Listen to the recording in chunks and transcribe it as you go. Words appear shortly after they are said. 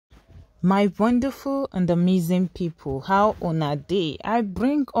My wonderful and amazing people, how una dey? I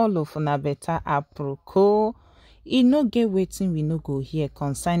bring all of una better aproko. E no get wetin we no go hear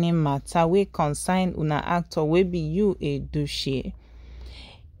concerning matter wey concern una actor wey be Yul Edochie.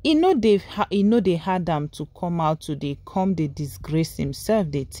 E no dey hard am to come out to dey come dey disgrace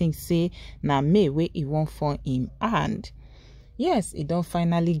himself. Dey think say na May wey e wan for him hand. Yes, he don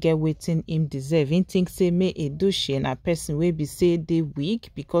finally get wetin him deserve. Him think say May Edochie na person wey be say dey weak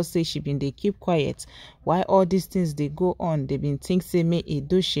because say she been dey keep quiet while all these things dey go on. They been think say May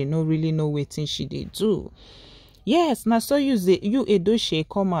Edochie no really know wetin she dey do. Yes, na so Yul Edochie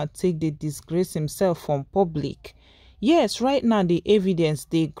come out take dey disgrace himself from public. Yes, right now the evidence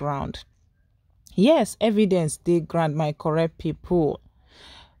dey ground. Yes, evidence dey ground, my correct people.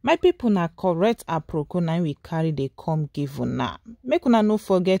 My people, na correct aproko na we carry dey come give una. Make una no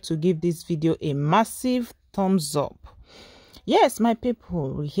forget to give this video a massive thumbs up. Yes, my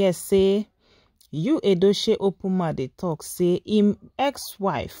people, we hear say Yul Edochie open mouth dey talk say him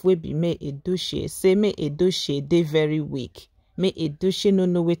ex-wife wey be May Edochie say May Edochie dey very weak. May Edochie no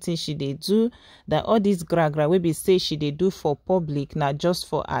know wetin she dey do, that all this gra wey be say she dey do for public na just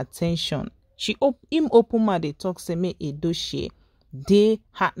for attention. Him open mouth dey talk say May Edochie dey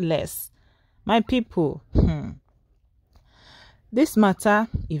heartless. My people, this matter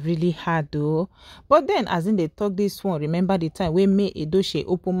is really hard though. But then as in they talk this one, remember the time when May Edochie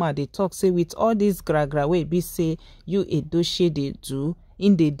open mouth they talk say with all this gra wey be say Yul Edochie dey do,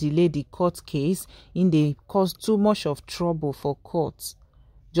 in they delay the court case, in they cause too much of trouble for court.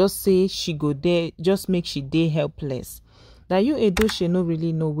 Just say she go there, just make she dey helpless. That Yul Edochie no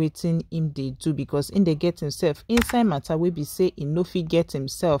really know wetin him dey do because in dey get himself inside matter wey be say he no fit get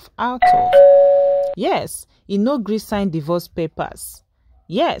himself out of. Yes, he no gree sign divorce papers.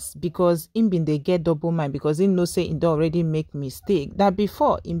 Yes, because him been dey get double mind because he know say he don already make mistake. That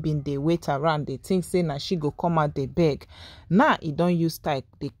before him been dey wait around, they think say na she go come out dey beg. Now he don use type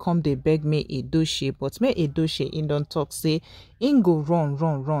they come dey beg May Edochie, but May Edochie he don talk say he go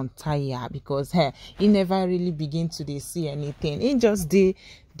run tire because he never really begin to dey see anything. He just dey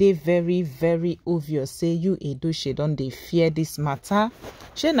very obvious say Yul Edochie don dey fear this matter.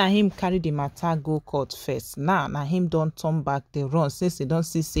 Shey na him carry the matter go court first. Now na him don turn back the run since he don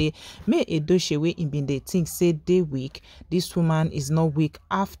see say May Edochie wey him been dey think say dey weak. This woman is not weak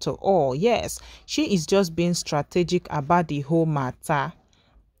after all. Yes, she is just being strategic about the whole matter.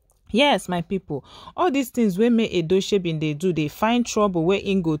 Yes, my people, all these things wey May Edochie been dey do, they find trouble where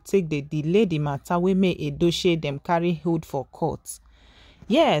him go take dey delay the matter wey May Edochie them carry hold for court.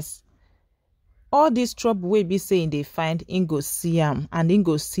 Yes, all this trouble wey be saying they find, him go see am and him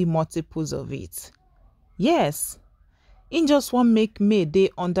go see multiples of it. Yes, him just want make May dey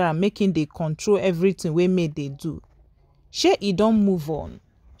under and making they control everything wey May they do. Shey he don't move on.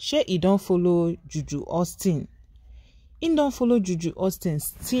 Shey he don't follow judyaustin. He don't follow judyaustin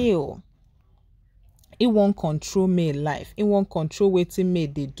still. He won't control May life. He won't control wetin May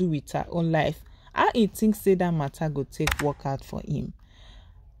they do with her own life. How he think say that matter go take work out for him?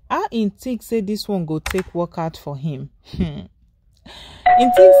 How he think say this one go take work out for him? He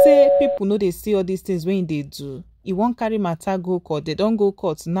think say people know they see all these things when they do. He won't carry matter go court. They don't go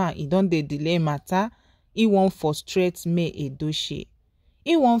court now. He don't they delay matter. He won't frustrate May Edochie.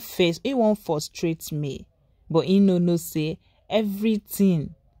 He won't frustrate me. But he no say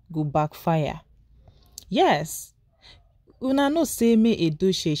everything go backfire. Yes. Una no say May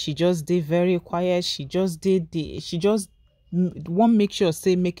Edochie, she just dey very quiet. She just won't make sure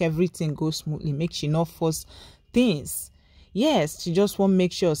say make everything go smoothly. Make she not force things. Yes, she just won't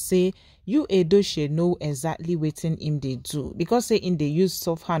make sure say Yul Edochie know exactly wetin him dey do. Because say in they use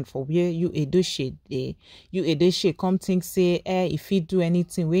soft hand for where Yul Edochie dey. Yul Edochie come think say if he do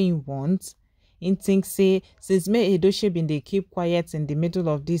anything where he want. Him think say since May Edochie been dey keep quiet in the middle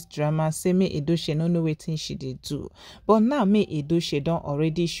of this drama, say May Edochie no know wetin she dey do. But now May Edochie don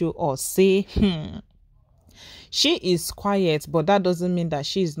already show us say she is quiet, but that doesn't mean that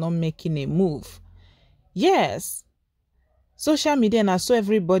she is not making a move. Yes, social media na so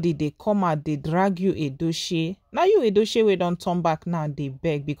everybody they come out, they drag Yul Edochie. Now Yul Edochie we don't turn back now, they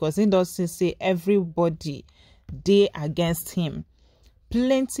beg because he doesn't say everybody they against him.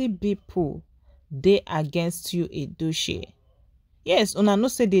 Plenty people they against Yul Edochie. Yes, una know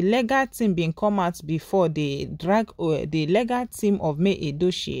say the legal team been come out before they drag the legal team of May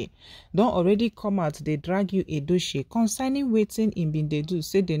Edochie don't already come out. They drag Yul Edochie concerning wetin him been they do.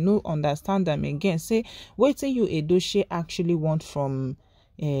 Say they no understand them again. Say wetin Yul Edochie actually want from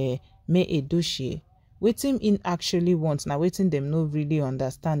May Edochie. Wetin in actually want now. Wetin them no really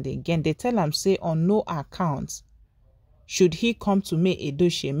understand again. They tell them say on no account should he come to May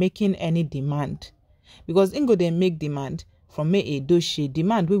Edochie making any demand? Because Ingo they make demand from May Edochie,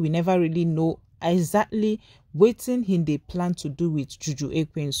 demand we never really know exactly wetin him they plan to do with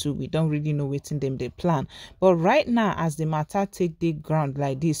judyaustin. So we don't really know wetin them they plan. But right now, as the matter take the ground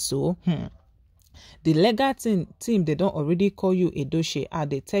like this, so the legal team they don't already call you Edochie, and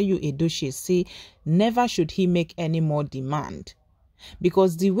they tell you Edochie say never should he make any more demand.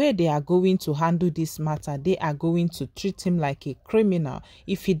 Because the way they are going to handle this matter, they are going to treat him like a criminal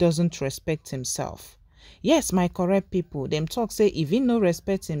if he doesn't respect himself. Yes, my correct people, them talk say if he no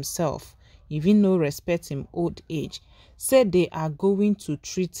respect himself, if he no respect him old age, say they are going to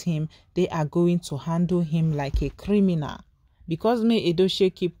treat him, they are going to handle him like a criminal. Because May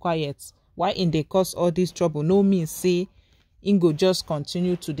Edochie keep quiet, why in they cause all this trouble, no means say Ingo just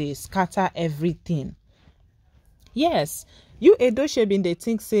continue to dey scatter everything. Yes, you Edochie bin they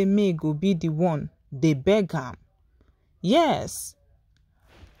think say May go be the one, they beg him. Yes,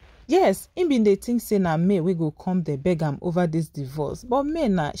 him bin they think say na May we go come they beg him over this divorce. But May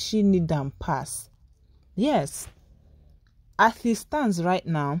na she need them pass. Yes, as he stands right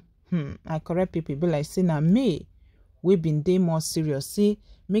now, I correct people be like say na May we been dey more serious. See,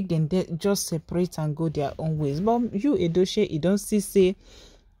 make them just separate and go their own ways. But you Edochie, you don't see say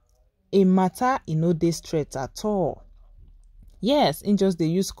a matter no dey straight at all. Yes, in just they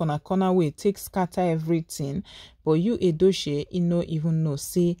use corner way take scatter everything. But you Edochie, you no even know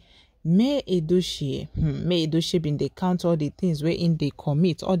say May Edochie been they count all the things where in they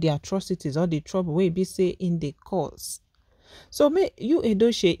commit, all the atrocities, all the trouble where be say in the cause. So you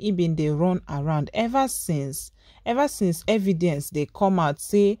Edochie, he been they run around ever since evidence they come out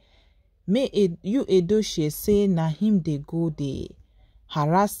say you Edochie say na him they go they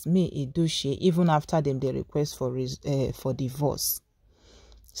harass May Edochie even after them they request for divorce.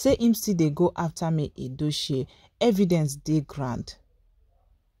 Say him still they go after May Edochie, evidence they grant.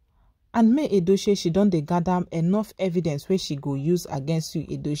 And May Edochie, she don't they gather enough evidence where she go use against you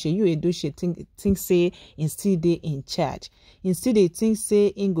Edochie. You Edochie think say instead they in charge. Instead they think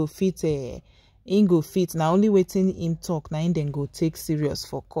say Ingo fit now only waiting him talk now in then go take serious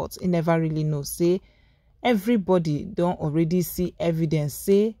for court. He never really know say everybody don't already see evidence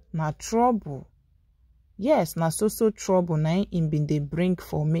say na trouble. Yes, na so trouble now in been they bring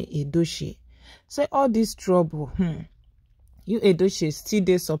for May Edochie. Say all this trouble, you Edochie still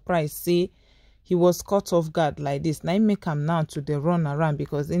dey surprised say he was caught off guard like this. Now make him now to the run around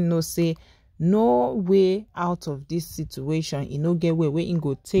because he know say no way out of this situation. He no get where he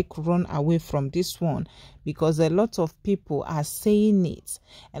go take run away from this one, because a lot of people are saying it.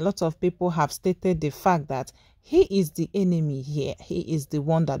 A lot of people have stated the fact that he is the enemy here. He is the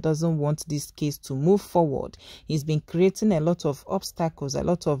one that doesn't want this case to move forward. He's been creating a lot of obstacles, a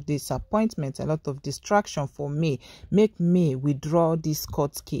lot of disappointment, a lot of distraction for May. Make May withdraw this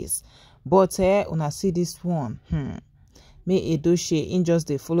court case. But when I see this one, May Edochie in just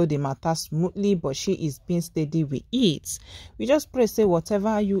they follow the matter smoothly, but she is being steady with it. We just pray say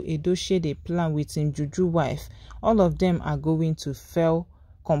whatever you Edochie they plan with him juju wife, all of them are going to fail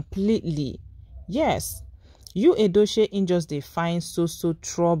completely. Yes. You Edochie in just they find so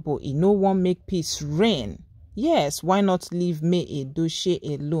trouble. He no one make peace reign. Yes, why not leave May Edochie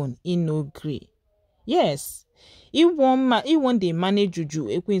alone? He no agree. Yes, he want they manage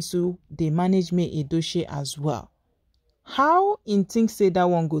juju, so they manage May Edochie as well. How in think say that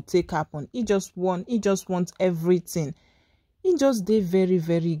one go take happen? He just wants everything. He just they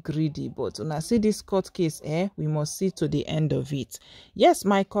very greedy. But when I see this court case, we must see to the end of it. Yes,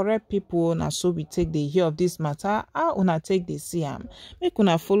 my correct people, now so we take the hear of this matter. How una take the see am? Make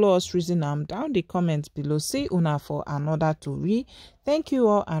una follow us reason am down the comments below. See una for another to read. Thank you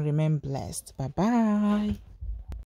all and remain blessed. Bye bye.